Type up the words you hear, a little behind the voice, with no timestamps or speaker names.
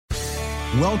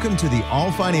Welcome to the All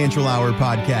Financial Hour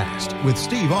podcast with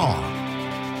Steve All.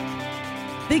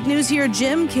 Big news here.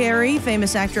 Jim Carrey,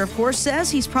 famous actor, of course,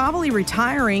 says he's probably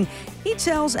retiring. He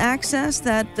tells Access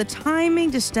that the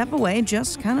timing to step away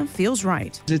just kind of feels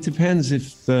right. It depends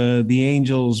if the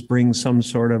Angels bring some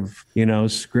sort of,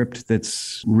 script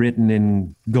that's written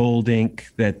in gold ink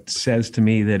that says to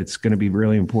me that it's going to be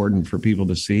really important for people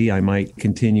to see. I might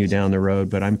continue down the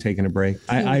road, but I'm taking a break.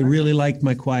 I really like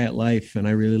my quiet life, and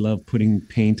I really love putting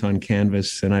paint on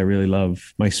canvas, and I really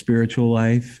love my spiritual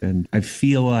life. And I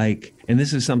feel like, and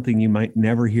this is something you might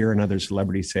never hear another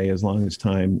celebrity say as long as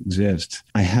time exists,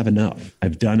 I have enough.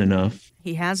 I've done enough.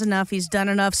 He has enough. He's done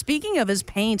enough. Speaking of his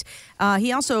paint,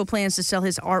 he also plans to sell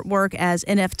his artwork as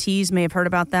NFTs. May have heard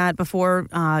about that before,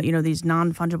 these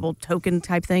non-fungible token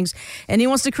type things. And he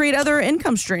wants to create other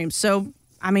income streams. So,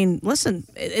 listen,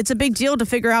 it's a big deal to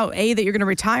figure out, A, that you're going to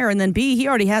retire, and then B, he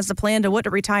already has the plan to what to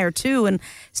retire to. And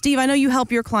Steve, I know you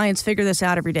help your clients figure this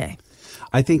out every day.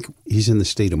 I think he's in the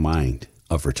state of mind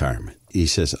of retirement. He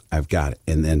says, I've got it.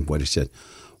 And then what he said,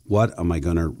 what am I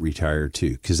going to retire to?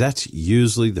 Because that's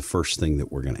usually the first thing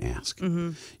that we're going to ask.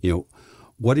 Mm-hmm.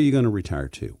 What are you going to retire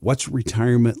to? What's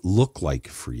retirement look like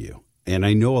for you? And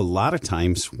I know a lot of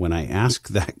times when I ask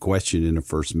that question in a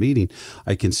first meeting,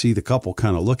 I can see the couple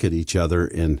kind of look at each other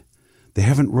and they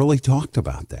haven't really talked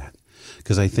about that.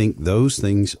 Because I think those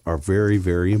things are very,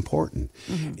 very important.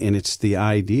 Mm-hmm. And it's the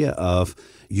idea of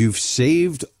you've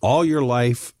saved all your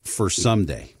life for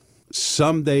someday.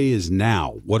 Someday is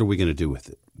now. What are we going to do with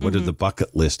it? What are the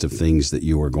bucket list of things that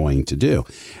you are going to do?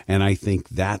 And I think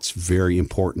that's very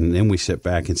important. And then we sit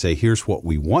back and say, here's what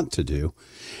we want to do.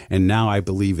 And now I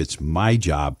believe it's my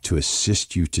job to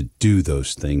assist you to do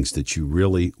those things that you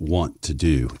really want to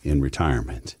do in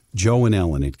retirement. Joe and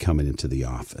Ellen had come into the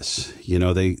office.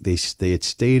 They had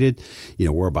stated,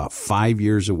 we're about 5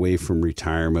 years away from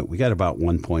retirement. We got about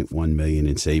 $1.1 million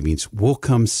in savings. We'll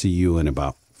come see you in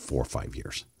about 4 or 5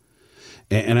 years.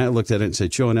 And I looked at it and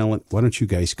said, Joe and Ellen, why don't you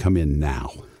guys come in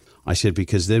now? I said,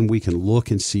 because then we can look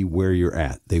and see where you're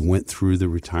at. They went through the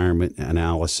retirement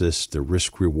analysis, their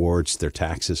risk rewards, their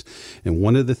taxes. And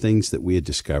one of the things that we had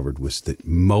discovered was that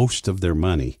most of their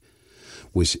money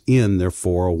was in their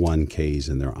 401ks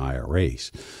and their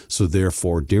IRAs. So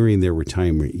therefore, during their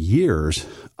retirement years,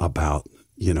 about,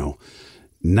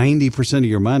 90% of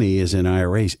your money is in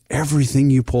IRAs. Everything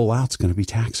you pull out is going to be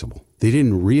taxable. They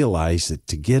didn't realize that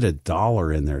to get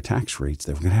 $1 in their tax rates,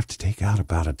 they were going to have to take out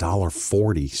about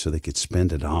 $1.40 so they could spend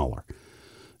 $1.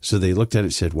 So they looked at it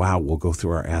and said, wow, we'll go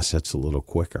through our assets a little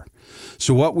quicker.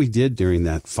 So what we did during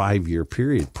that 5-year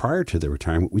period prior to their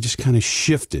retirement, we just kind of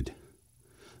shifted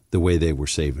the way they were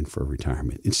saving for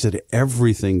retirement. Instead of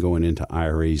everything going into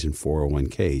IRAs and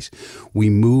 401ks, we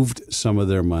moved some of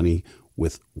their money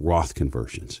with Roth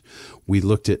conversions. We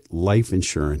looked at life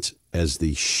insurance as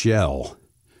the shell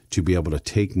to be able to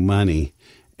take money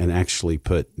and actually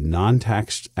put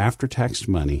non-taxed, after-taxed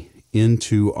money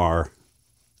into our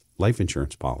life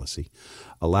insurance policy,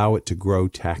 allow it to grow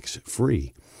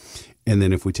tax-free. And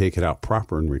then if we take it out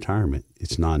proper in retirement,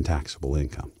 it's non-taxable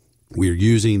income. We're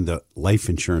using the life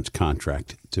insurance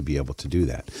contract to be able to do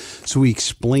that. So we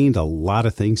explained a lot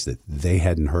of things that they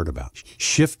hadn't heard about,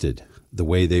 shifted the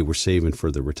way they were saving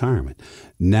for the retirement.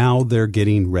 Now they're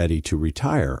getting ready to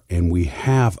retire, and we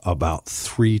have about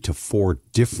 3 to 4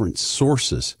 different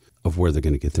sources of where they're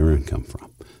going to get their income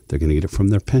from. They're going to get it from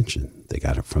their pension. They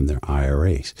got it from their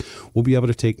IRAs. We'll be able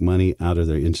to take money out of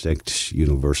their Indexed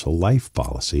Universal Life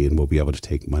policy, and we'll be able to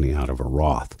take money out of a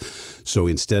Roth. So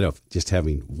instead of just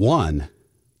having one,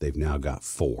 they've now got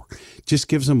 4. Just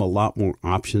gives them a lot more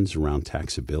options around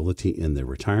taxability in their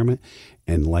retirement.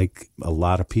 And like a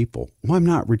lot of people, well, I'm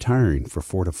not retiring for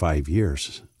 4 to 5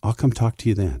 years. I'll come talk to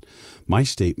you then. My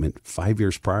statement 5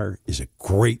 years prior is a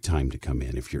great time to come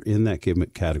in. If you're in that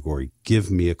category,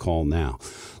 give me a call now.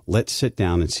 Let's sit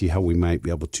down and see how we might be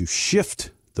able to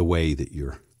shift the way that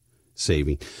you're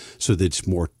saving so that it's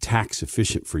more tax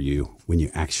efficient for you when you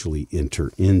actually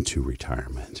enter into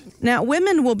retirement. Now,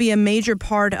 women will be a major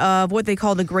part of what they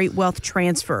call the Great Wealth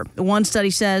Transfer. One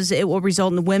study says it will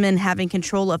result in women having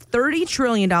control of $30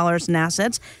 trillion in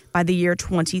assets by the year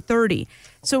 2030.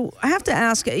 So I have to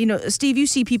ask, Steve, you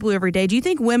see people every day. Do you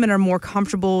think women are more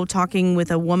comfortable talking with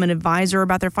a woman advisor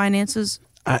about their finances?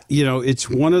 It's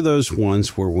one of those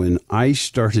ones where when I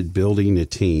started building a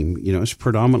team, it's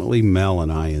predominantly Mel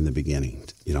and I in the beginning.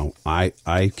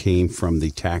 I came from the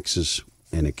taxes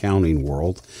and accounting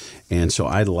world, and so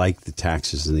I liked the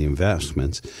taxes and the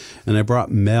investments. And I brought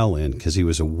Mel in because he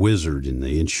was a wizard in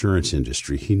the insurance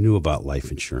industry. He knew about life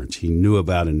insurance. He knew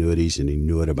about annuities, and he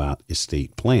knew it about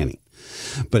estate planning.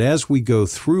 But as we go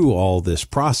through all this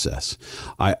process,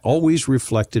 I always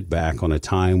reflected back on a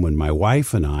time when my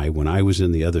wife and I, when I was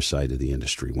in the other side of the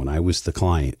industry, when I was the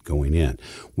client going in,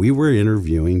 we were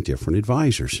interviewing different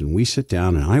advisors, and we sit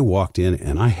down and I walked in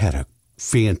and I had a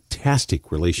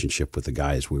fantastic relationship with the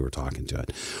guys we were talking to.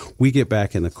 We get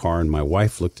back in the car and my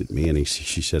wife looked at me and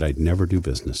she said, I'd never do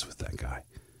business with that guy.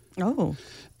 Oh.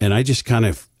 And I just kind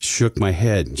of shook my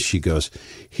head, and she goes,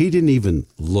 he didn't even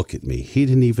look at me. He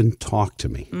didn't even talk to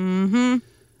me. Mm-hmm.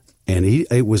 And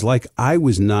it was like I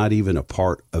was not even a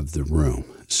part of the room.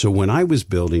 So when I was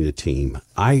building a team,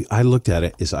 I looked at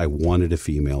it as I wanted a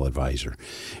female advisor.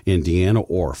 And Deanna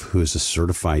Orff, who is a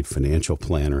certified financial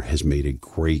planner, has made a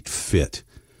great fit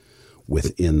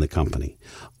within the company.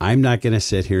 I'm not going to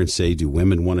sit here and say, do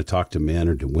women want to talk to men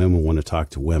or do women want to talk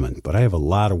to women? But I have a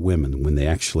lot of women when they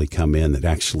actually come in that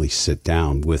actually sit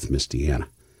down with Miss Deanna.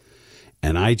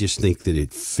 And I just think that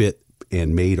it fit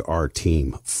and made our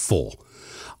team full.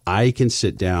 I can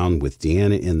sit down with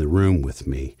Deanna in the room with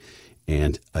me,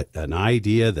 and an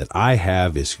idea that I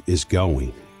have is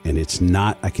going, and it's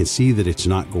not, I can see that it's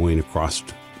not going across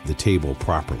the table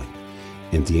properly.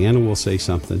 And Deanna will say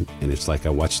something, and it's like I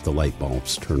watch the light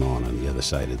bulbs turn on the other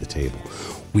side of the table.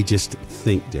 We just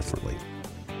think differently.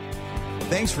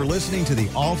 Thanks for listening to the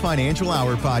All Financial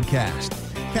Hour podcast.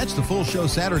 Catch the full show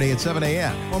Saturday at 7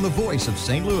 a.m. on the Voice of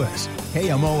St. Louis,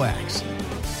 KMOX.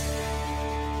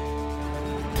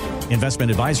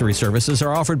 Investment advisory services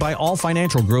are offered by All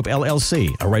Financial Group,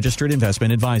 LLC, a registered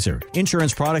investment advisor.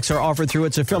 Insurance products are offered through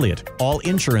its affiliate, All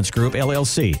Insurance Group,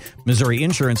 LLC, Missouri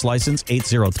Insurance License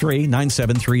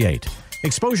 803-9738.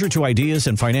 Exposure to ideas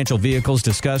and financial vehicles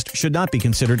discussed should not be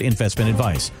considered investment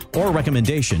advice or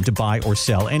recommendation to buy or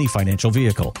sell any financial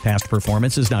vehicle. Past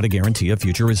performance is not a guarantee of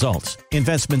future results.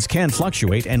 Investments can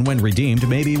fluctuate and when redeemed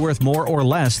may be worth more or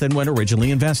less than when originally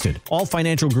invested. All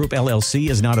Financial Group, LLC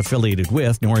is not affiliated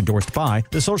with nor endorsed by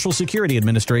the Social Security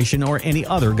Administration or any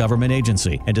other government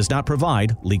agency and does not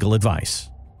provide legal advice.